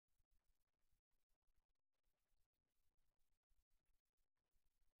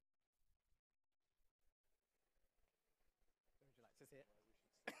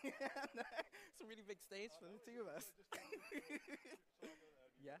It's a really big stage for the two of us.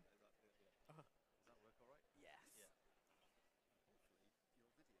 Yeah. Oh, yes.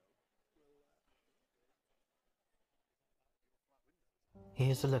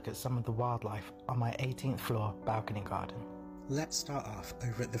 Here's a look at some of the wildlife on my 18th floor balcony garden. Let's start off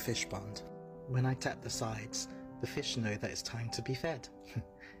over at the fish pond. When I tap the sides, the fish know that it's time to be fed.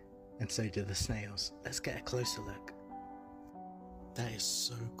 And so do the snails. Let's get a closer look. That is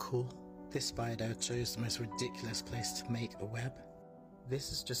so cool. This spider chose the most ridiculous place to make a web.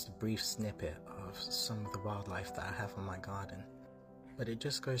 This is just a brief snippet of some of the wildlife that I have on my garden. But it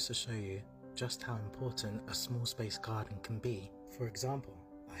just goes to show you just how important a small space garden can be. For example,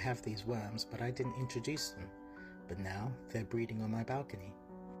 I have these worms, but I didn't introduce them. But now they're breeding on my balcony.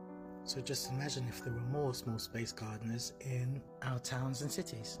 So just imagine if there were more small space gardeners in our towns and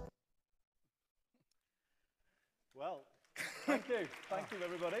cities. Well, thank you. Thank you,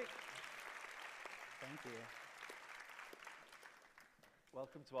 everybody. Thank you.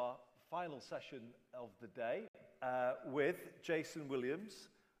 Welcome to our final session of the day with Jason Williams,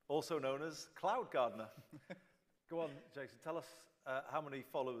 also known as Cloud Gardener. Go on, Jason, tell us how many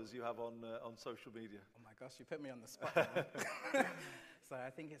followers you have on social media. Oh my gosh, you put me on the spot now. So I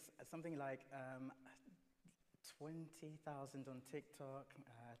think it's something like 20,000 on TikTok,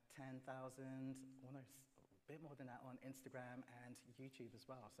 10,000, almost a bit more than that on Instagram and YouTube as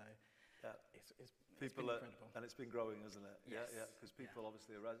well. So yeah. it's people been incredible. And it's been growing, hasn't it? Yes. Yeah, because people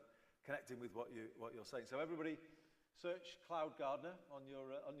obviously are connecting with what you're saying. So everybody, search Cloud Gardener on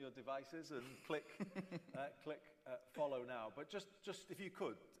your devices and click follow now. But just if you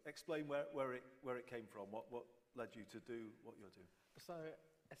could explain where it came from, what led you to do what you're doing. So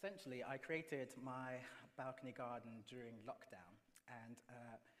essentially, I created my balcony garden during lockdown, and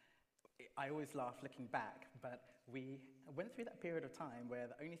I always laugh looking back, but we went through that period of time where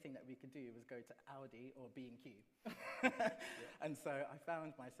the only thing that we could do was go to Aldi or B&Q. Yeah. And so I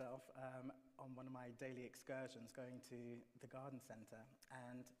found myself on one of my daily excursions going to the garden centre,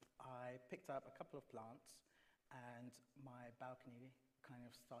 and I picked up a couple of plants, and my balcony kind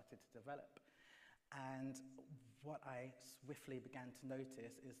of started to develop. And what I swiftly began to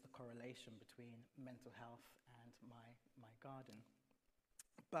notice is the correlation between mental health and my garden.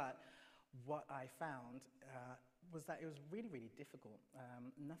 But what I found was that it was really, really difficult.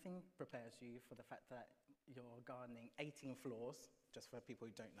 Nothing prepares you for the fact that you're gardening 18 floors, just for people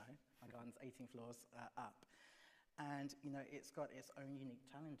who don't know. My garden's 18 floors up. And, you know, it's got its own unique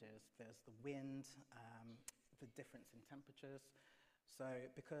challenges. There's the wind, the difference in temperatures. So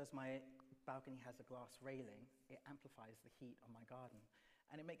because my balcony has a glass railing, it amplifies the heat on my garden.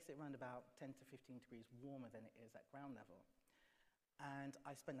 And it makes it around about 10 to 15 degrees warmer than it is at ground level. And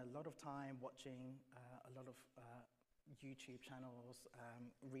I spend a lot of time watching a lot of YouTube channels,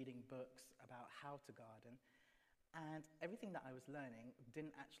 reading books about how to garden. And everything that I was learning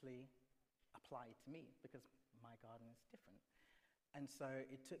didn't actually apply to me because my garden is different. And so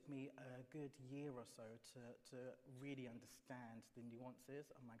it took me a good year or so to really understand the nuances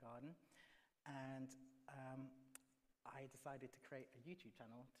of my garden. And I decided to create a YouTube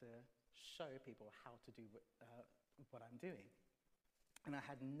channel to show people how to do what I'm doing. And I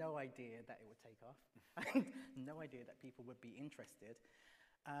had no idea that it would take off. No idea that people would be interested.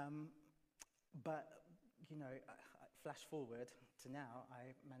 But, you know, flash forward to now,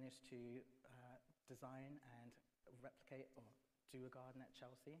 I managed to design and replicate or do a garden at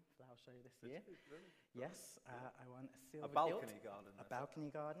Chelsea Flower Show this year. Really? Yes, I won a silver A balcony gilt. garden. A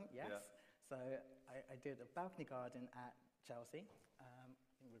balcony garden, yes. Yeah. So I did a balcony garden at Chelsea. I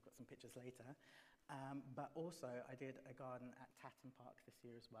think we've got some pictures later. But also I did a garden at Tatton Park this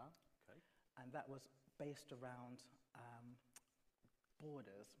year as well. Okay. And that was based around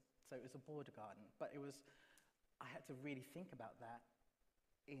borders. So it was a border garden, but I had to really think about that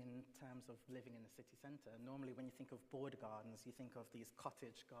in terms of living in the city centre. Normally when you think of border gardens, you think of these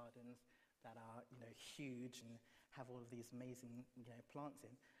cottage gardens that are, you know, huge and have all of these amazing, you know, plants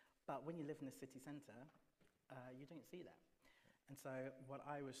in. But when you live in the city centre, you don't see that. And so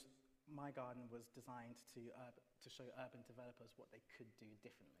my garden was designed to show urban developers what they could do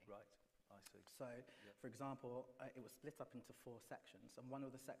differently. Right, I see. So, for example, it was split up into 4 sections, and one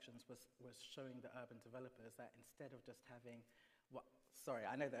of the sections was showing the urban developers that instead of just having sorry,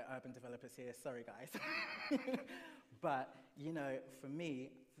 I know there are urban developers here, sorry guys. But, you know, for me,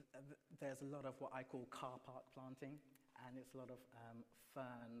 there's a lot of what I call car park planting, and it's a lot of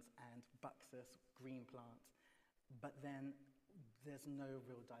ferns and buxus, green plants, but then there's no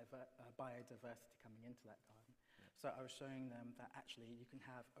real biodiversity coming into that garden. Yeah. So I was showing them that actually you can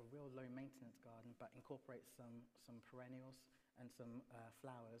have a real low maintenance garden but incorporate some perennials and some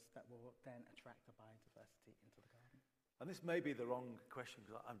flowers that will then attract the biodiversity into the garden. And this may be the wrong question,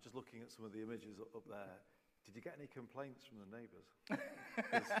 because I'm just looking at some of the images up there. Did you get any complaints from the neighbours?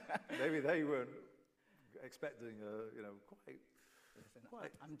 'Cause maybe they weren't expecting a,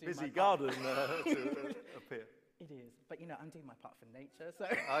 quite I'm doing busy my part. garden to appear. It is, but I'm doing my part for nature, so.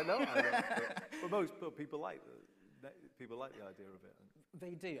 I know. But most people like the idea of it.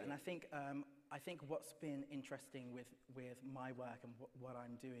 They do, and I think what's been interesting with my work and what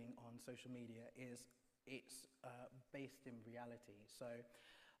I'm doing on social media is it's based in reality. So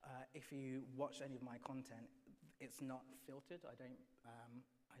if you watch any of my content, it's not filtered. I don't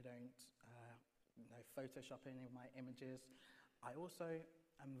Photoshop any of my images. I also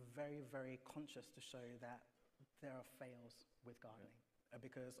am very, very conscious to show that there are fails with gardening,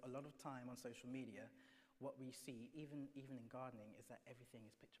 because a lot of time on social media, what we see, even in gardening, is that everything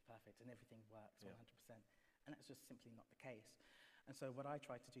is picture perfect and everything works 100%, and that's just simply not the case. And so what I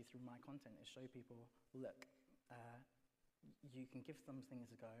try to do through my content is show people, look, you can give some things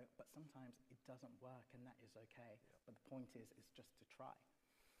a go, but sometimes it doesn't work, and that is okay. But the point is just to try.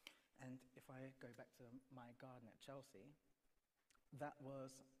 And if I go back to my garden at Chelsea, that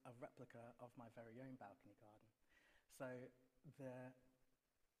was a replica of my very own balcony garden. So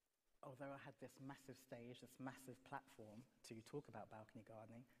although I had this massive stage, this massive platform to talk about balcony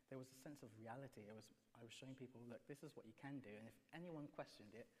gardening, there was a sense of reality. I was showing people, look, this is what you can do, and if anyone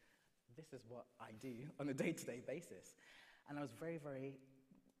questioned it, this is what I do on a day-to-day basis. And I was very, very,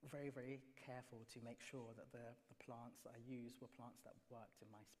 very, very careful to make sure that the plants that I used were plants that worked in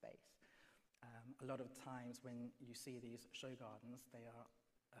my space. A lot of times when you see these show gardens, they are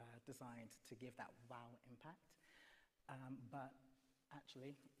designed to give that wow impact. But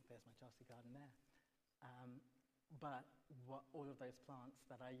actually, there's my Chelsea garden there. But all of those plants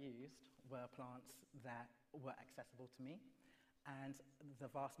that I used were plants that were accessible to me. And the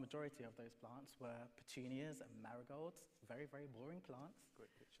vast majority of those plants were petunias and marigolds, very, very boring plants.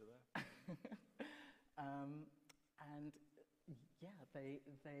 Great picture there. And yeah,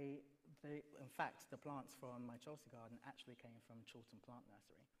 in fact, the plants from my Chelsea garden actually came from Chiltern Plant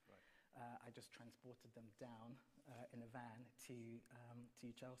Nursery. Right. I just transported them down in a van to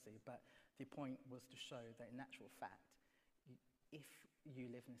Chelsea. But the point was to show that in actual fact, if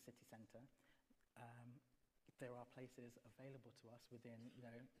you live in a city centre, there are places available to us within,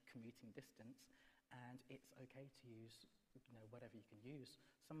 commuting distance, and it's okay to use, whatever you can use.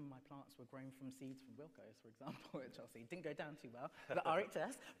 Some of my plants were grown from seeds from Wilko's, for example, at Chelsea. Didn't go down too well, the RH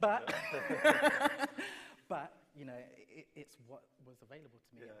test, but, but it's what was available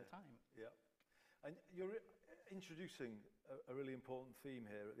to me at the time. Yeah, and you're introducing a really important theme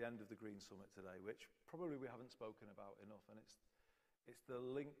here at the end of the Green Summit today, which probably we haven't spoken about enough, and it's the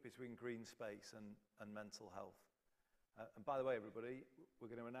link between green space and mental health. And by the way, everybody, we're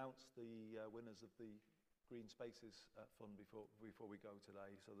going to announce the winners of the Green Spaces Fund before we go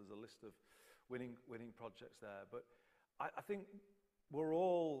today. So there's a list of winning projects there. But I think we're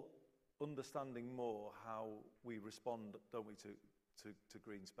all understanding more how we respond, don't we, to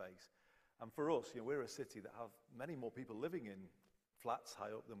green space. And for us, we're a city that have many more people living in flats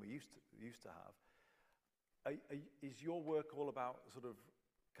high up than we used to have. Is your work all about sort of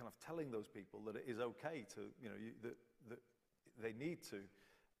kind of telling those people that it is okay to, that they need to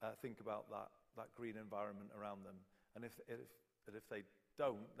think about that green environment around them, and if they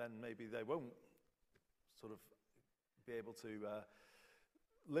don't, then maybe they won't sort of be able to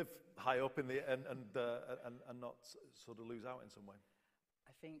live high up in the and not sort of lose out in some way?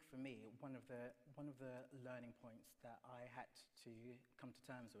 I think for me, one of the learning points that I had to come to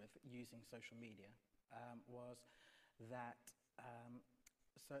terms with using social media was that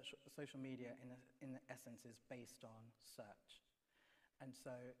social media in essence is based on search. And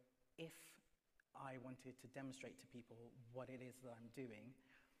so if I wanted to demonstrate to people what it is that I'm doing,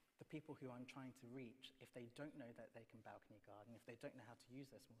 the people who I'm trying to reach, if they don't know that they can balcony garden, if they don't know how to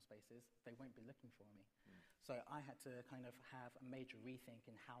use their small spaces, they won't be looking for me. So I had to kind of have a major rethink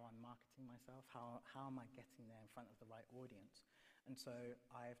in how I'm marketing myself, how am I getting there in front of the right audience. And so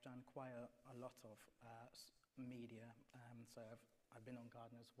I've done quite a lot of media. So I've been on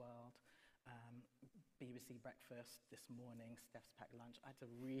Gardener's World, BBC Breakfast this morning, Steph's Packed Lunch. I had to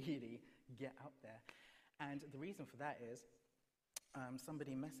really get out there. And the reason for that is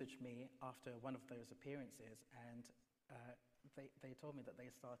somebody messaged me after one of those appearances, and they told me that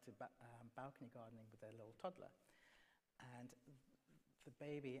they started balcony gardening with their little toddler. And the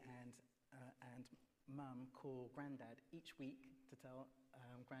baby and mum call Grandad each week to tell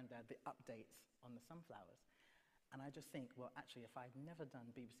Grandad the updates on the sunflowers. And I just think, well, actually, if I'd never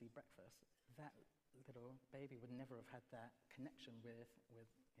done BBC Breakfast, that little baby would never have had that connection with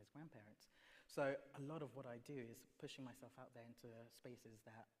his grandparents. So a lot of what I do is pushing myself out there into spaces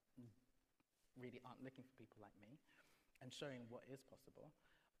that really aren't looking for people like me and showing what is possible.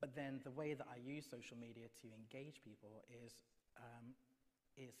 But then the way that I use social media to engage people is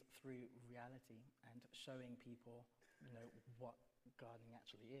through reality and showing people, what gardening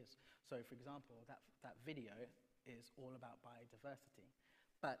actually is. So, for example, that video is all about biodiversity.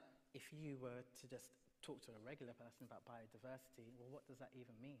 But if you were to just talk to a regular person about biodiversity, well, what does that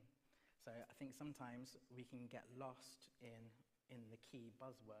even mean? So I think sometimes we can get lost in the key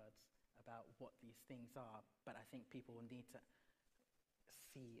buzzwords about what these things are, but I think people need to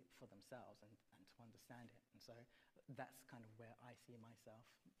see it for themselves and to understand it. And so that's kind of where I see myself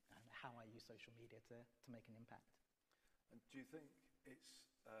and how I use social media to make an impact. And do you think it's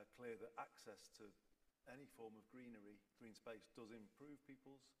clear that access to any form of green space does improve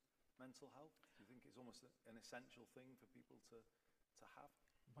people's mental health? Do you think it's almost an essential thing for people to have?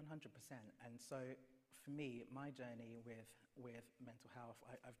 100%. And so for me, my journey with mental health,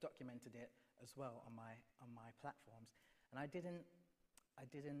 I've documented it as well on my platforms, and I didn't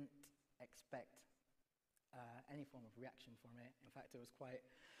expect any form of reaction from it. In fact, it was quite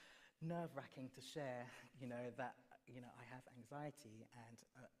nerve-wracking to share, that I have anxiety and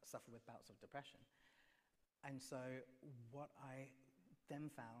suffer with bouts of depression. And so what I then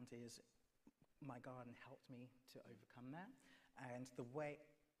found is my garden helped me to overcome that, and the way.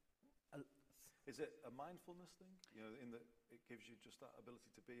 Is it a mindfulness thing? In that it gives you just that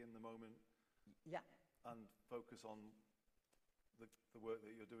ability to be in the moment, yeah, and focus on the work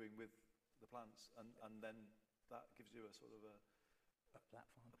that you're doing with the plants, and then that gives you a sort of a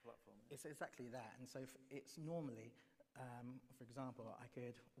platform. A platform. Yeah. It's exactly that, and so it's normally, for example, I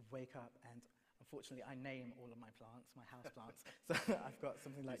could wake up and. Unfortunately, I name all of my plants, my house plants. So I've got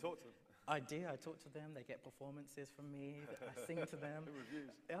something like. You talk to them? I do. I talk to them. They get performances from me. I sing to them.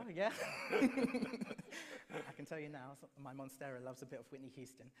 Reviews. Oh yeah. I can tell you now, my Monstera loves a bit of Whitney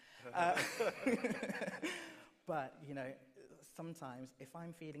Houston. But sometimes if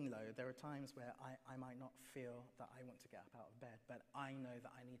I'm feeling low, there are times where I might not feel that I want to get up out of bed, but I know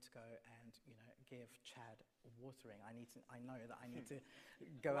that I need to go and give Chad watering. I know that I need to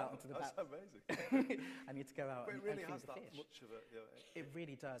go out into the back. That's amazing. I need to go out but and it really feed has the that fish. much of it. It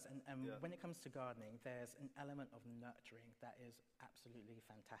really does. And Yeah. when it comes to gardening, there's an element of nurturing that is absolutely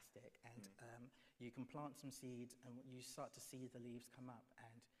fantastic. And you can plant some seeds and you start to see the leaves come up,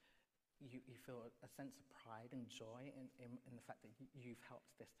 and you feel a sense of pride and joy in the fact that you've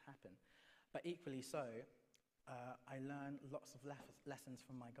helped this happen. But equally so, I learn lots of lessons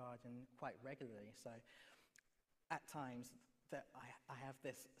from my garden quite regularly. So at times that I have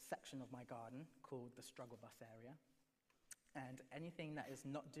this section of my garden called the struggle bus area. And anything that is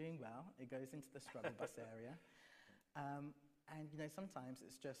not doing well, it goes into the struggle bus area. And sometimes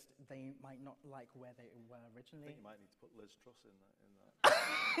it's just they might not like where they were originally. I think you might need to put Liz Truss in that.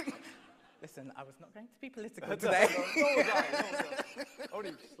 Listen, I was not going to be political today. No,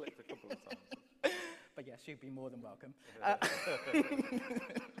 only slipped a couple of times. But yes, she'd be more than welcome.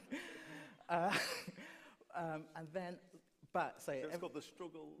 And then, so it's called the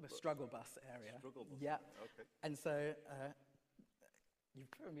struggle bus area. Struggle bus. Yeah. Okay. And so you've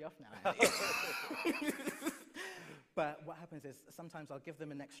thrown me off now, Andy. But what happens is sometimes I'll give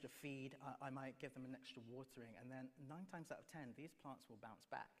them an extra feed. I might give them an extra watering, and then 9 times out of 10, these plants will bounce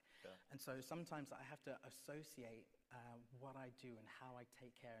back. Yeah. And so sometimes I have to associate what I do and how I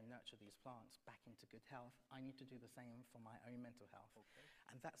take care and nurture these plants back into good health. I need to do the same for my own mental health. Okay.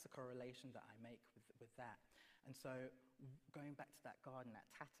 And that's the correlation that I make with that. And so going back to that garden at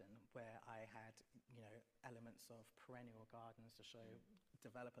Tatton, where I had, elements of perennial gardens to show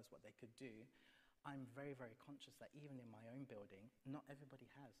developers what they could do, I'm very, very conscious that even in my own building, not everybody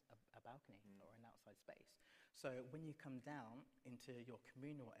has a balcony or an outside space. So when you come down into your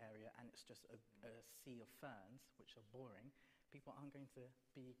communal area and it's just a sea of ferns, which are boring, people aren't going to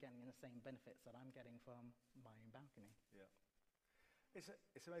be getting the same benefits that I'm getting from my own balcony. Yeah.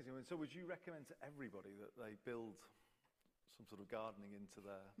 It's amazing. So would you recommend to everybody that they build some sort of gardening into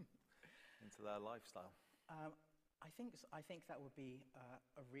their lifestyle? I think that would be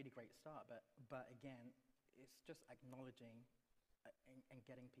a really great start, but again, it's just acknowledging and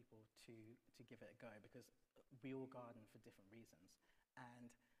getting people to give it a go, because we all garden for different reasons,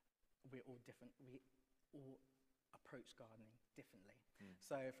 and we're all different. We all approach gardening differently.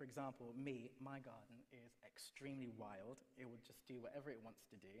 So, for example, my garden is extremely wild. It will just do whatever it wants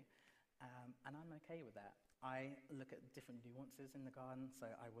to do, and I'm okay with that. I look at different nuances in the garden, so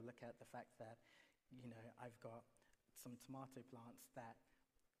I will look at the fact that, I've got some tomato plants that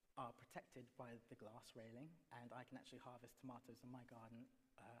are protected by the glass railing, and I can actually harvest tomatoes in my garden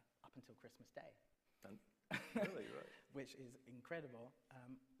up until Christmas Day. And really, right? Which is incredible.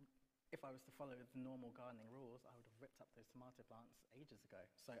 If I was to follow the normal gardening rules, I would have ripped up those tomato plants ages ago.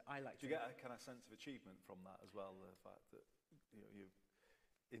 So I like Do you get a kind of sense of achievement from that as well? The fact that you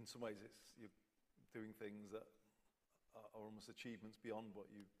in some ways, you're doing things that are almost achievements beyond what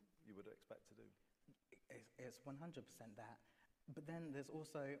you would expect to do. It's 100% that. But then there's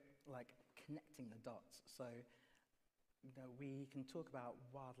also like connecting the dots. So, we can talk about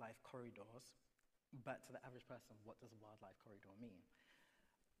wildlife corridors, but to the average person, what does a wildlife corridor mean?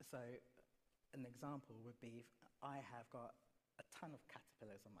 So an example would be, I have got a ton of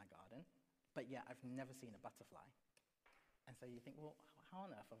caterpillars on my garden, but yet I've never seen a butterfly. And so you think, well, how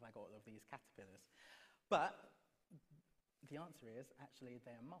on earth have I got all of these caterpillars? But the answer is, actually,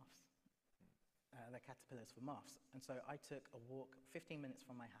 they're moths. They're caterpillars for moths. And so I took a walk 15 minutes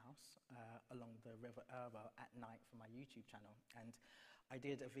from my house along the River Irwell at night for my YouTube channel. And I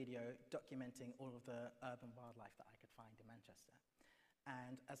did a video documenting all of the urban wildlife that I could find in Manchester.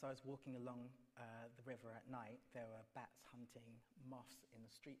 And as I was walking along the river at night, there were bats hunting moths in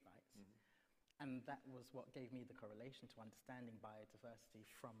the streetlights. Mm-hmm. And that was what gave me the correlation to understanding biodiversity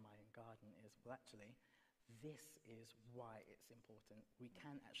from my own garden is, well, actually, this is why it's important. We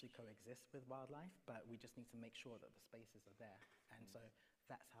can actually coexist with wildlife, but we just need to make sure that the spaces are there. And so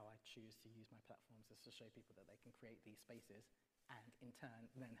that's how I choose to use my platforms, is to show people that they can create these spaces and in turn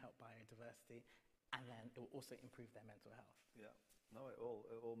then help biodiversity, and then it will also improve their mental health. Yeah, no, it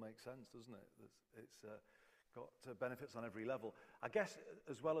all makes sense, doesn't it? It's got benefits on every level. I guess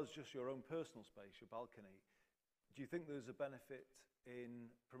as well as just your own personal space, your balcony, do you think there's a benefit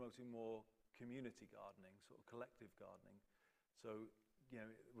in promoting more community gardening, sort of collective gardening? So,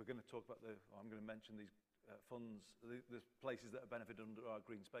 we're going to talk about I'm going to mention these funds, the places that are benefited under our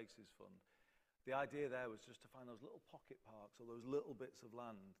Green Spaces Fund. The idea there was just to find those little pocket parks or those little bits of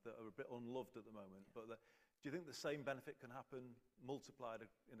land that are a bit unloved at the moment. But do you think the same benefit can happen multiplied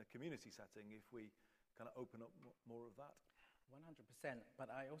in a community setting if we kind of open up more of that? 100%, but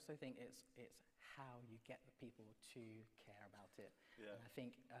I also think it's how you get the people to care about it. Yeah. And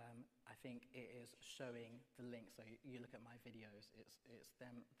I think it is showing the link. So you look at my videos, it's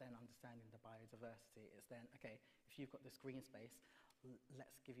them then understanding the biodiversity. It's then, okay, if you've got this green space,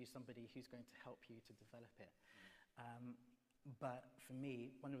 let's give you somebody who's going to help you to develop it. But for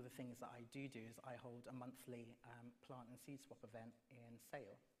me, one of the things that I do is I hold a monthly plant and seed swap event in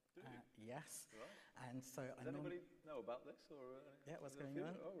Sale. Yes. Right. And so Does anybody know about this? Or, yeah, what's going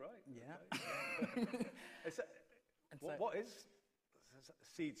on? Oh, right. Yeah. Okay. What is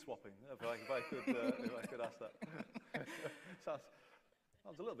seed swapping? If I could ask that.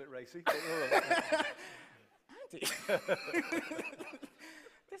 Sounds a little bit racy. Andy,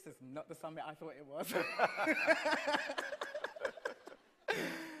 this is not the summit I thought it was.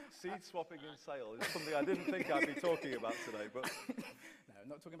 Seed swapping in Sale is something I didn't think I'd be talking about today, but... No, I'm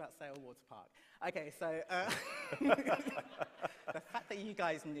not talking about Sale Water Park. Okay, so the fact that you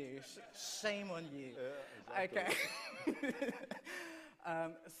guys knew, shame on you. Yeah, exactly. Okay.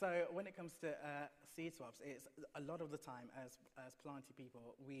 So when it comes to seed swaps, it's a lot of the time as planty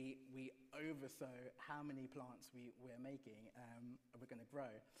people, we oversow how many plants we're making, we're going to grow.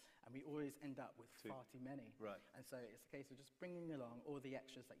 And we always end up with far too many. Right. And so it's a case of just bringing along all the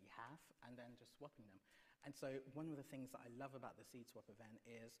extras that you have and then just swapping them. And so one of the things that I love about the seed swap event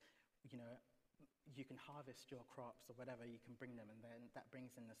is, you can harvest your crops or whatever, you can bring them, and then that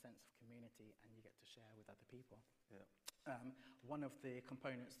brings in a sense of community and you get to share with other people. Yeah. One of the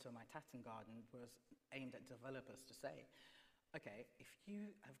components to my Tatton garden was aimed at developers to say, okay, if you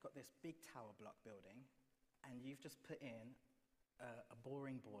have got this big tower block building and you've just put in a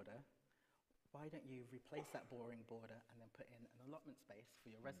boring border, why don't you replace that boring border and then put in an allotment space for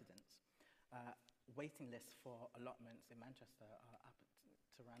your residents? Waiting lists for allotments in Manchester are up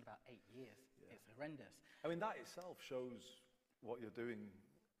to around about 8 years. Yeah. It's horrendous. I mean, that itself shows what you're doing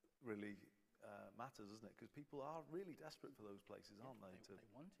really matters, doesn't it? Because people are really desperate for those places, aren't they? They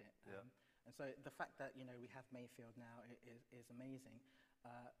want it. Yeah. And so the fact that, we have Mayfield now is amazing.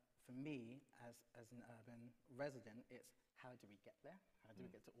 For me, as an urban resident, it's how do we get there? How do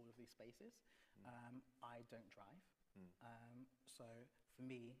we get to all of these spaces? I don't drive. So for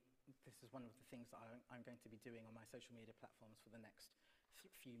me, this is one of the things that I'm going to be doing on my social media platforms for the next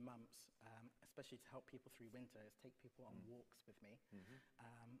few months, especially to help people through winter, is take people on walks with me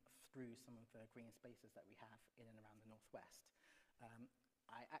through some of the green spaces that we have in and around the Northwest.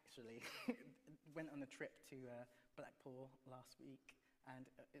 I actually went on a trip to Blackpool last week and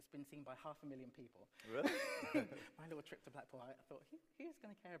it's been seen by 500,000 people. Really? My little trip to Blackpool, I thought, who's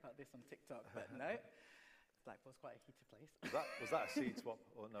going to care about this on TikTok? But no, Blackpool's quite a heated place. Was that a seed swap?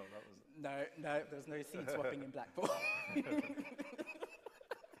 Or no, that was... No, there's no seed swapping in Blackpool.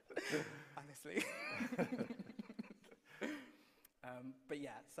 Honestly. But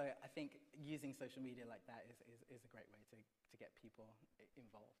yeah, so I think using social media like that is a great way to get people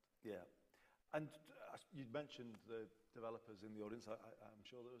involved. Yeah. And you'd mentioned the developers in the audience. I'm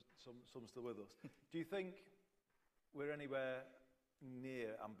sure there was some still with us. Do you think we're anywhere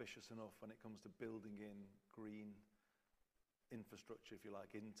near ambitious enough when it comes to building in green infrastructure, if you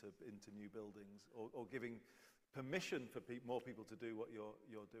like, into new buildings, or giving permission for more people to do what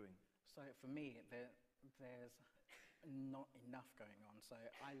you're doing? So for me, there's not enough going on. So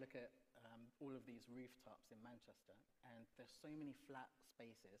I look at all of these rooftops in Manchester, and there's so many flat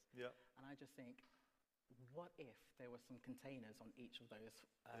spaces. Yeah. And I just think, what if there were some containers on each of those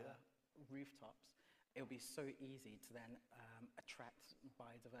rooftops? It would be so easy to then attract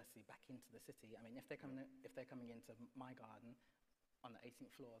biodiversity back into the city. I mean, if they're coming into my garden on the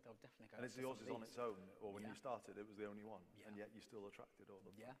 18th floor, they'll definitely go. And yours is on its own, or when you started, it was the only one, and yet you still attracted all of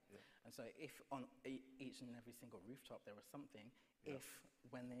them. Yeah. And so if on each and every single rooftop there was something, if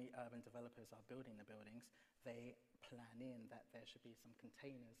when the urban developers are building the buildings, they plan in that there should be some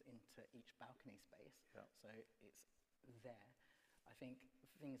containers into each balcony space, so it's there. I think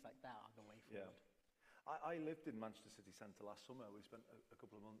things like that are the way forward. I lived in Manchester city centre last summer. We spent a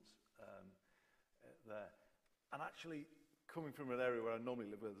couple of months there, and actually, coming from an area where I normally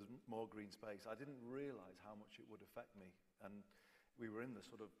live, where there's more green space, I didn't realise how much it would affect me. And we were in the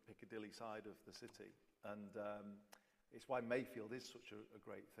sort of Piccadilly side of the city, and it's why Mayfield is such a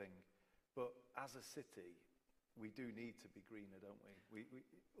great thing. But as a city, we do need to be greener, don't we?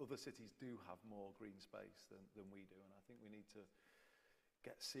 Other cities do have more green space than we do, and I think we need to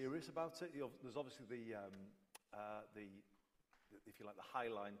get serious about it. There's obviously the if you like, the High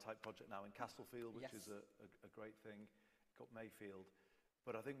Line type project now in Castlefield, which is a great thing. Got Mayfield,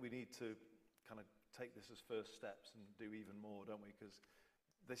 but I think we need to kind of take this as first steps and do even more, don't we? Because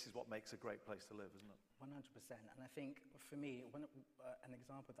this is what makes a great place to live, isn't it? 100%. And I think for me, an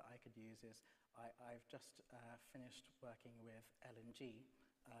example that I could use is I've just finished working with L&G,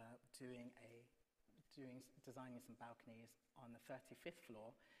 designing some balconies on the 35th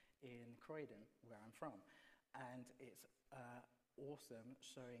floor in Croydon, where I'm from, and it's awesome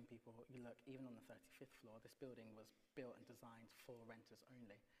showing people, look, even on the 35th floor, this building was built and designed for renters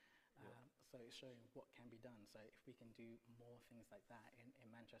only. So it's showing what can be done. So if we can do more things like that in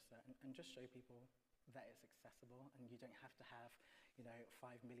Manchester, and just show people that it's accessible, and you don't have to have,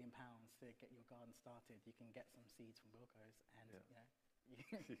 £5 million to get your garden started. You can get some seeds from Wilko's, and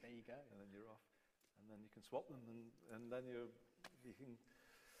there you go. And then you're off, and then you can swap them, and then you can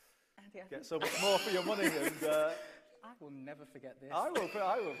get so much more for your money. And I will never forget this. I will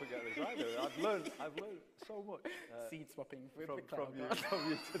forget this either. I've learned so much. Seed swapping from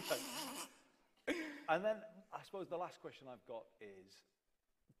you today. And then I suppose the last question I've got is,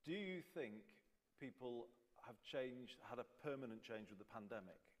 do you think people have had a permanent change with the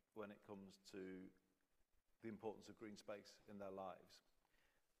pandemic when it comes to the importance of green space in their lives?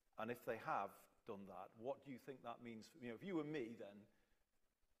 And if they have done that, what do you think that means? If you were me, then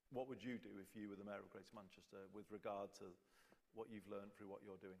what would you do if you were the Mayor of Greater Manchester with regard to what you've learned through what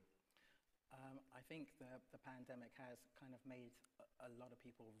you're doing? I think the pandemic has kind of made a lot of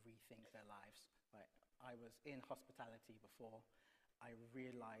people rethink their lives. Like, I was in hospitality before. I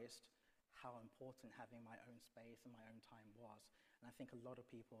realised how important having my own space and my own time was. And I think a lot of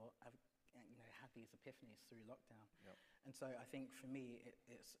people have had these epiphanies through lockdown. Yep. And so I think for me,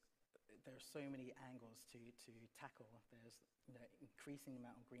 there are so many angles to tackle. There's increasing the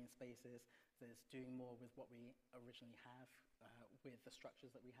amount of green spaces. There's doing more with what we originally have, with the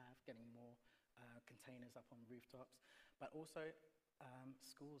structures that we have, getting more containers up on rooftops, but also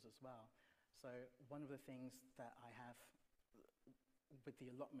schools as well. So one of the things that I have with the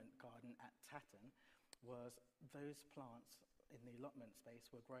allotment garden at Tatton was those plants in the allotment space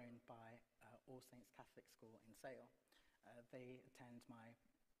were grown by All Saints Catholic School in Sale. They attend my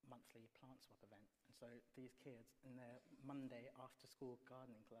monthly plant swap event, and so these kids in their Monday after school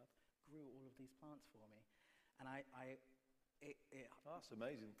gardening club grew all of these plants for me, and that's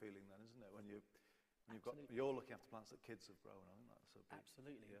amazing feeling then, isn't it, when you're looking after plants that kids have grown. I think that's so big.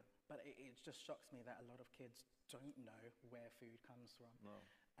 Absolutely. Yeah. But it just shocks me that a lot of kids don't know where food comes from. No.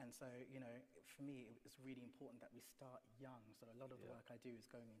 And so, for me, it's really important that we start young. So a lot of the work I do is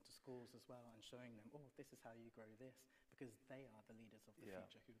going into schools as well and showing them, this is how you grow this. because they are the leaders of the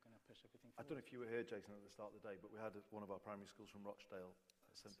future who are going to push everything forward. I don't know if you were here, Jason, at the start of the day, but we had one of our primary schools from Rochdale,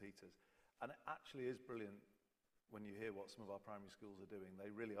 St Peter's, and it actually is brilliant when you hear what some of our primary schools are doing.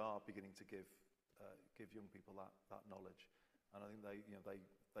 They really are beginning to give young people that knowledge, and I think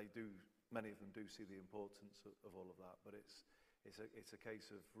they do. Many of them do see the importance of all of that, but it's a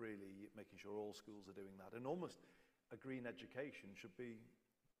case of really making sure all schools are doing that, and almost a green education should be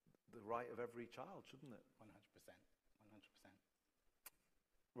the right of every child, shouldn't it? 100%.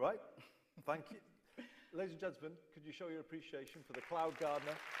 Right, thank you. Ladies and gentlemen, could you show your appreciation for the cloud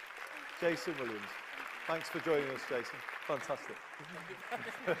gardener, Jason Williams. Thanks for joining us, Jason. Fantastic.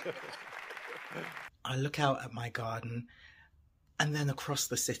 I look out at my garden and then across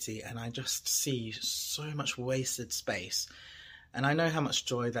the city, and I just see so much wasted space. And I know how much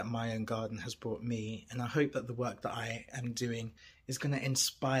joy that my own garden has brought me, and I hope that the work that I am doing is going to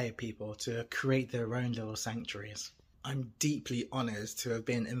inspire people to create their own little sanctuaries. I'm deeply honoured to have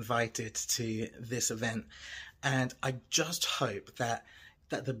been invited to this event, and I just hope that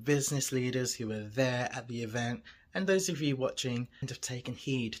the business leaders who were there at the event and those of you watching have taken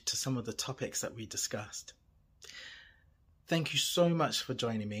heed to some of the topics that we discussed. Thank you so much for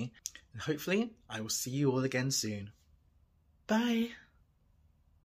joining me, and hopefully I will see you all again soon. Bye!